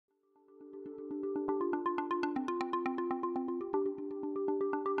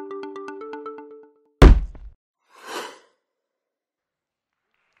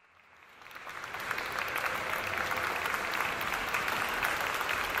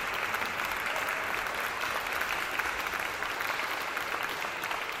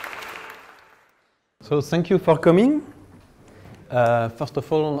So thank you for coming. First of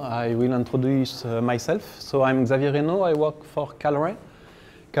all, I will introduce myself. So I'm Xavier Reynaud. I work for Kalray.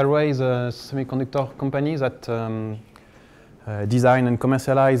 Kalray is a semiconductor company that design and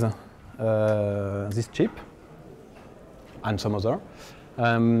commercialize this chip and some other.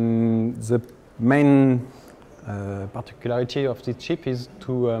 The main particularity of this chip is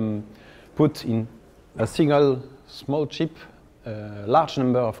to put in a single small chip a large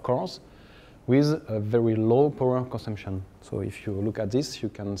number of cores with a very low power consumption. So if you look at this, you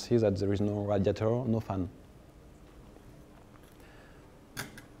can see that there is no radiator, no fan.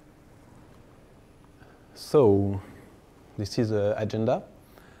 So this is the agenda.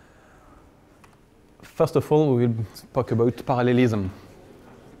 First of all, we will talk about parallelism.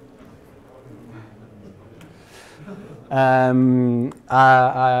 I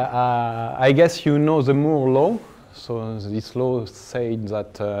guess you know the Moore law. So this law said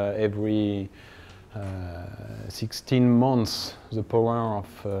that every 16 months the power of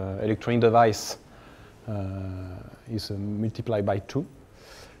electronic device is multiplied by 2.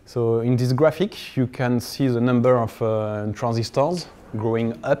 So in this graphic you can see the number of transistors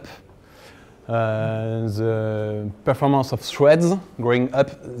growing up, the performance of threads growing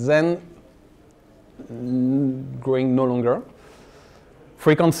up, then growing no longer.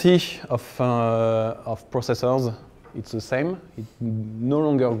 Frequency of processors, it's the same. It no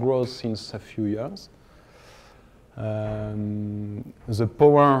longer grows since a few years. The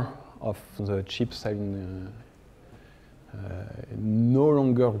power of the chips no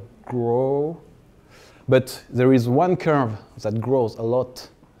longer grow, but there is one curve that grows a lot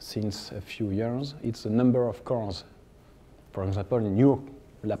since a few years. It's the number of cores. For example, in your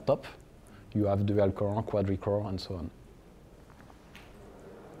laptop, you have dual core, quadri-core, and so on.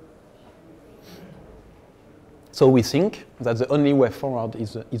 So we think that the only way forward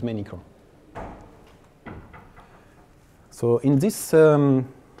is many core. So in this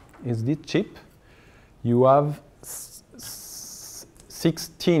chip, you have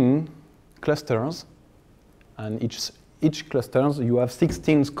 16 clusters, and each clusters you have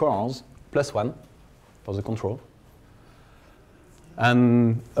 16 cores plus 1 for the control.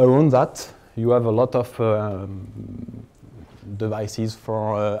 And around that, you have a lot of devices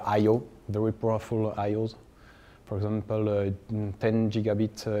for I/O, very powerful I/Os. For example, 10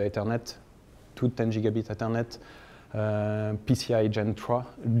 gigabit Ethernet, 10 gigabit Ethernet, PCI Gen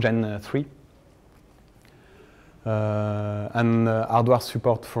 3, and hardware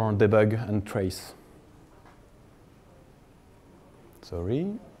support for debug and trace.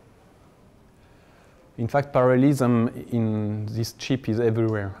 Sorry. In fact, parallelism in this chip is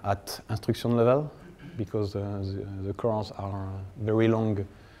everywhere at instruction level because the cores are very long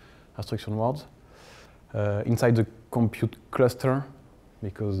instruction words. Inside the compute cluster,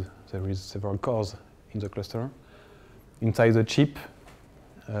 because there is several cores in the cluster. Inside the chip,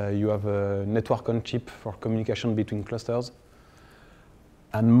 you have a network on chip for communication between clusters.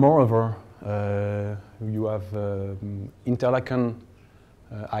 And moreover, you have interlacon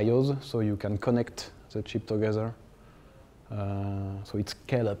I/Os, so you can connect the chip together. So it's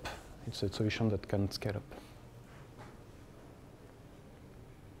scale up. It's a solution that can scale up.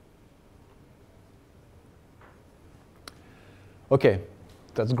 Okay,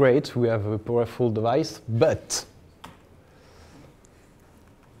 that's great. We have a powerful device, but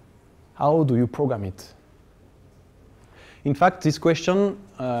how do you program it? In fact, this question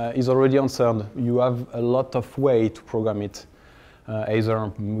is already answered. You have a lot of ways to program it,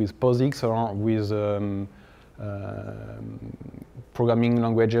 either with POSIX or with programming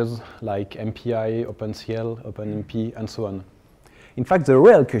languages like MPI, OpenCL, OpenMP, and so on. In fact, the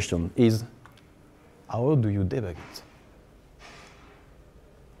real question is, how do you debug it?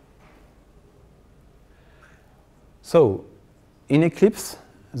 So, in Eclipse,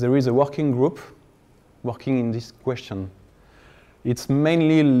 there is a working group working in this question. It's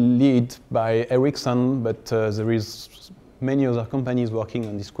mainly led by Ericsson, but there is many other companies working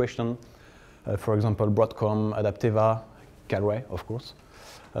on this question. For example, Broadcom, Adapteva, Kalray, of course,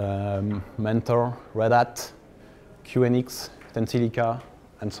 Mentor, Red Hat, QNX, Tensilica,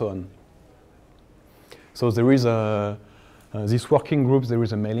 and so on. So there is this working group. There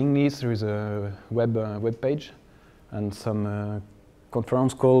is a mailing list. There is a web page, and some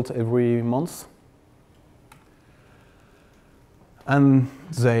conference called every month. And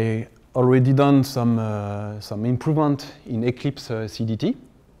they already done some improvement in Eclipse CDT,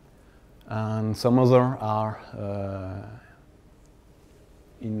 and some other are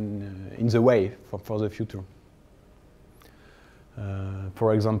in the way for the future.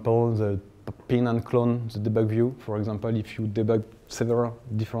 For example, the pin and clone the debug view. For example, if you debug several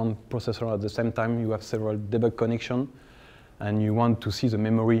different processors at the same time, you have several debug connections, and you want to see the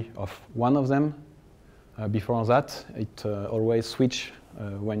memory of one of them. Before that, it always switch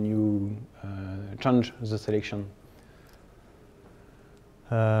when you change the selection.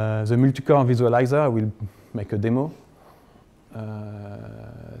 The multicore visualizer, I will make a demo.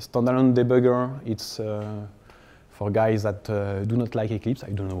 Standalone debugger, it's for guys that do not like Eclipse.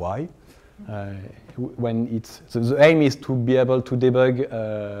 I don't know why. So the aim is to be able to debug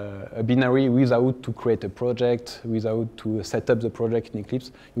a binary without to create a project, without to set up the project in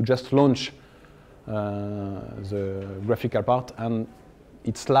Eclipse. You just launch the graphical part, and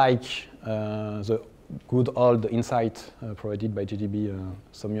it's like the good old insight provided by GDB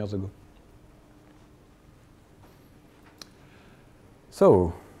some years ago.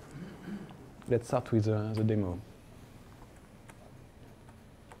 So let's start with the demo.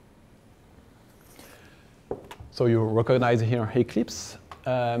 So you recognize here Eclipse.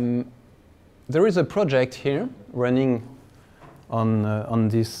 There is a project here running on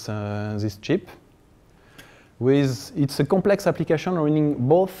this chip. It's a complex application running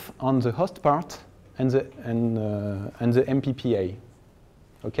both on the host part and the MPPA.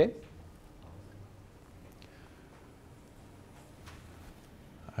 Okay.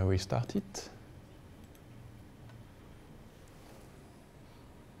 I will start it.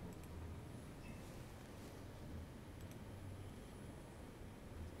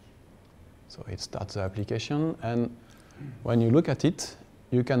 So it starts the application, and when you look at it,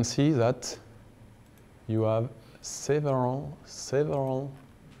 you can see that you have several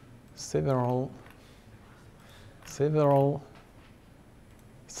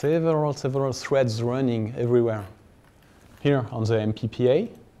threads running everywhere. Here on the MPPA,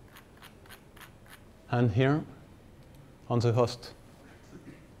 and here on the host.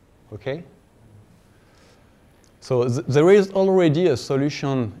 Okay? So there is already a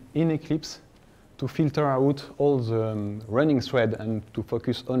solution in Eclipse to filter out all the running thread and to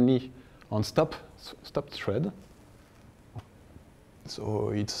focus only on stopped thread. So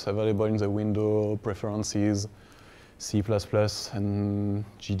it's available in the window, preferences, C++, and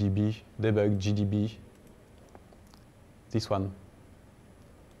GDB, debug GDB. This one.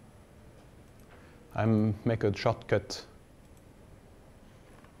 I make a shortcut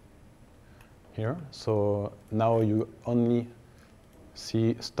here. So now you only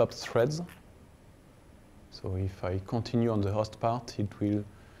see stopped threads. So if I continue on the host part, it will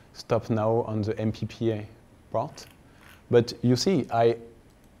stop now on the MPPA part. But you see, I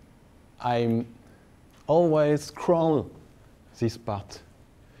always scroll this part.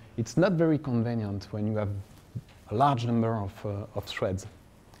 It's not very convenient when you have a large number of threads.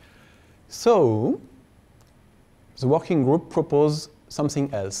 So the working group proposed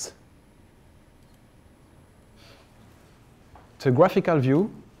something else. It's a graphical view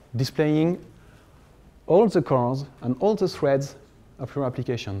displaying all the cores and all the threads of your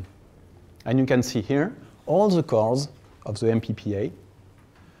application. And you can see here all the cores of the MPPA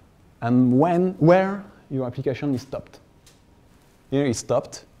and where your application is stopped. Here it's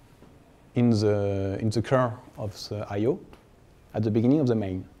stopped in the core of the I/O at the beginning of the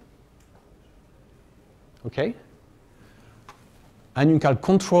main. Okay? And you can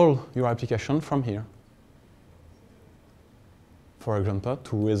control your application from here. For example,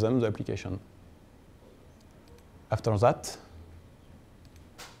 to resume the application. After that,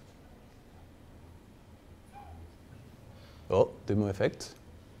 demo effect.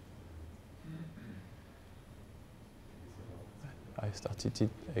 I started it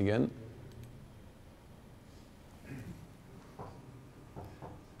again.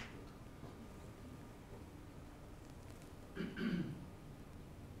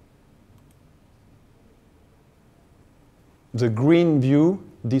 The green view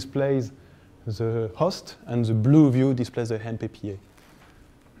displays the host, and the blue view displays the MPPA.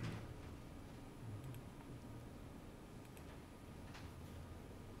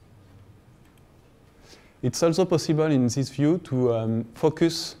 It's also possible in this view to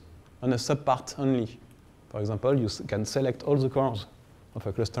focus on a subpart only. For example, you can select all the cores of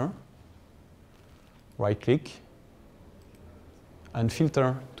a cluster, right-click, and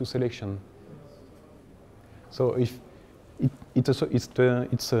filter to selection. So if it's a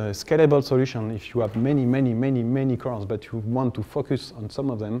scalable solution. If you have many cores, but you want to focus on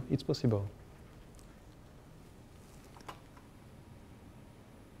some of them, it's possible.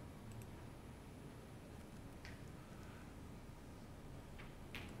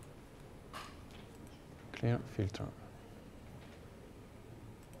 Clear filter.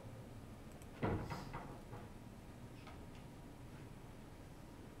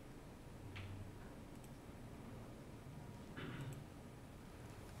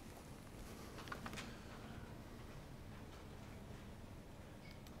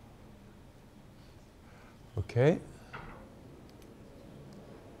 Okay.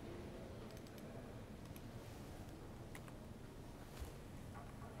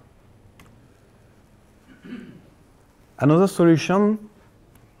 Another solution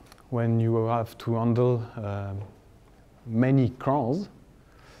when you have to handle many cores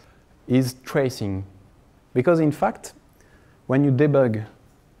is tracing. Because in fact, when you debug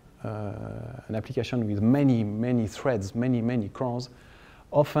an application with many threads, many cores,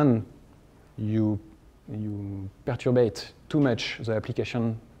 often you perturbate too much the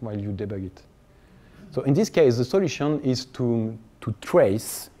application while you debug it. So in this case, the solution is to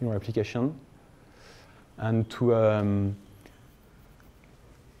trace your application and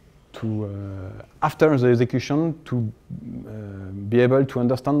after the execution, to be able to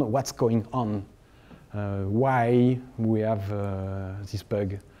understand what's going on, why we have this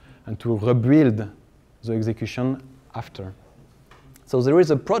bug, and to rebuild the execution after. So there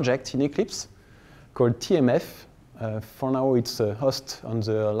is a project in Eclipse called TMF. For now, it's hosted on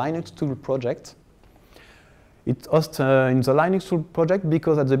the Linux tool project. It's hosted in the Linux tool project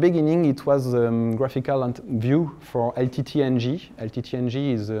because at the beginning it was graphical view for LTTNG.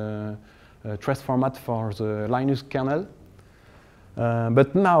 LTTNG is a trace format for the Linux kernel.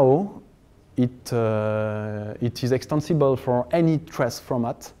 But now it is extensible for any trace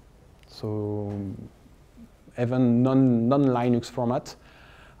format, so even non-Linux format.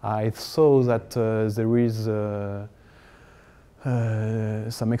 I saw that there is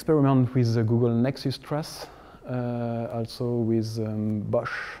some experiment with the Google Nexus trace. Also with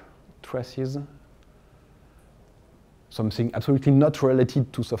Bosch traces, something absolutely not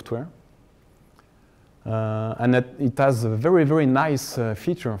related to software. And it has a very nice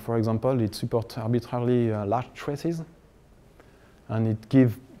feature. For example, it supports arbitrarily large traces, and it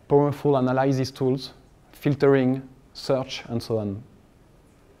gives powerful analysis tools, filtering, search, and so on.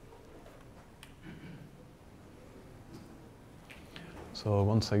 So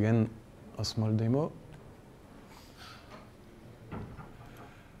once again, a small demo.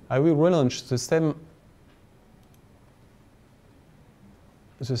 I will relaunch the same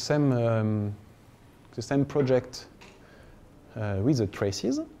project with the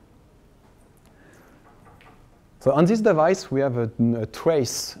traces. So on this device, we have a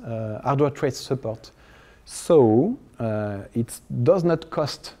trace, hardware trace support. So it does not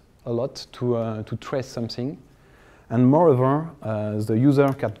cost a lot to trace something, and moreover, the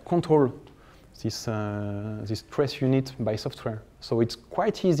user can control this trace unit by software. So it's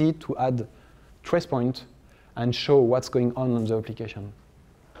quite easy to add trace point and show what's going on the application.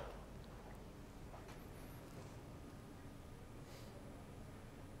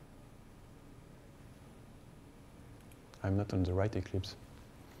 I'm not on the right Eclipse.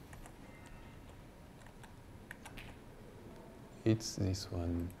 It's this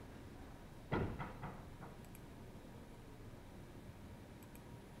one.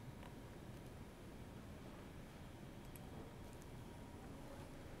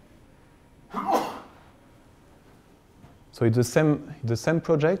 So it's the same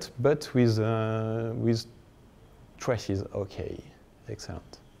project, but with traces. Okay,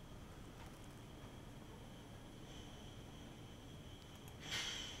 excellent.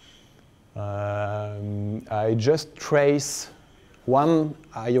 I just trace one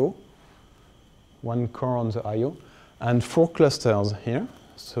I/O, one core on the I/O, and 4 clusters here.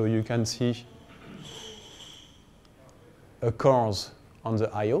 So you can see a cores on the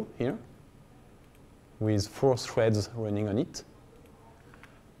I/O here, with 4 threads running on it,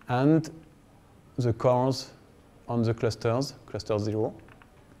 and the cores on the clusters, cluster 0,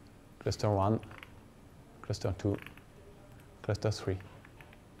 cluster 1, cluster 2, cluster 3.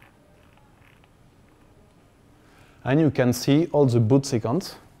 And you can see all the boot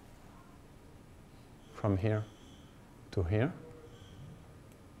sequence from here to here,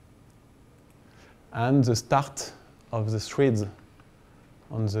 and the start of the threads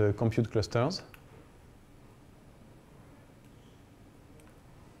on the compute clusters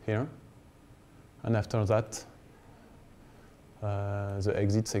here, and after that, the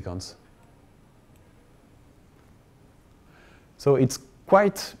exit sequence. So it's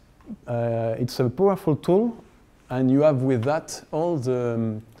quite, it's a powerful tool, and you have with that all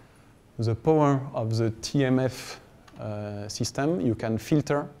the power of the TMF system. You can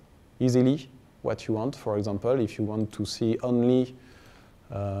filter easily what you want. For example, if you want to see only,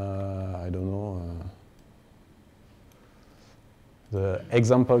 I don't know, the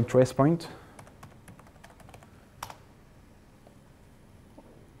example trace point,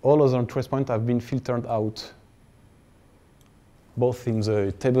 all other trace points have been filtered out, both in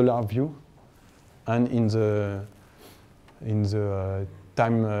the tabular view and in the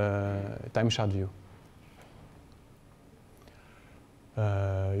time shard view.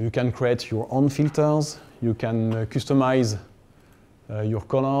 You can create your own filters. You can customize your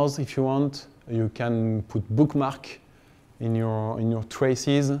colors if you want. You can put bookmark in your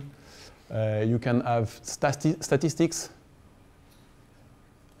traces. You can have statistics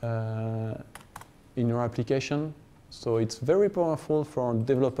in your application. So it's very powerful for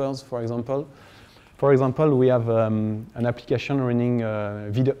developers, for example. For example, we have an application running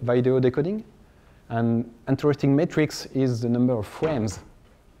video decoding. And interesting metrics is the number of frames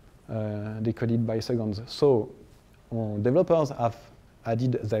decoded by seconds. So developers have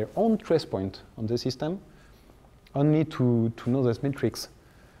added their own trace point on the system only to know those metrics.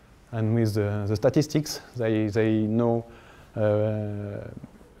 And with the statistics, they know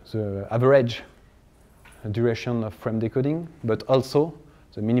the average duration of frame decoding, but also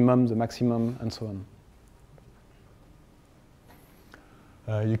the minimum, the maximum, and so on.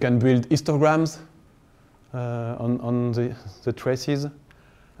 You can build histograms on the traces,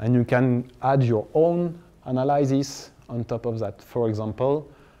 and you can add your own analysis on top of that. For example,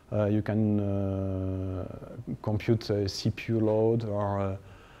 you can compute CPU load or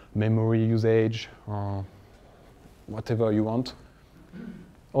memory usage or whatever you want.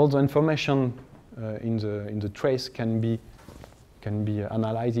 All the information in the trace can be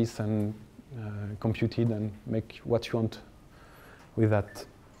analyzed and computed and make what you want with that.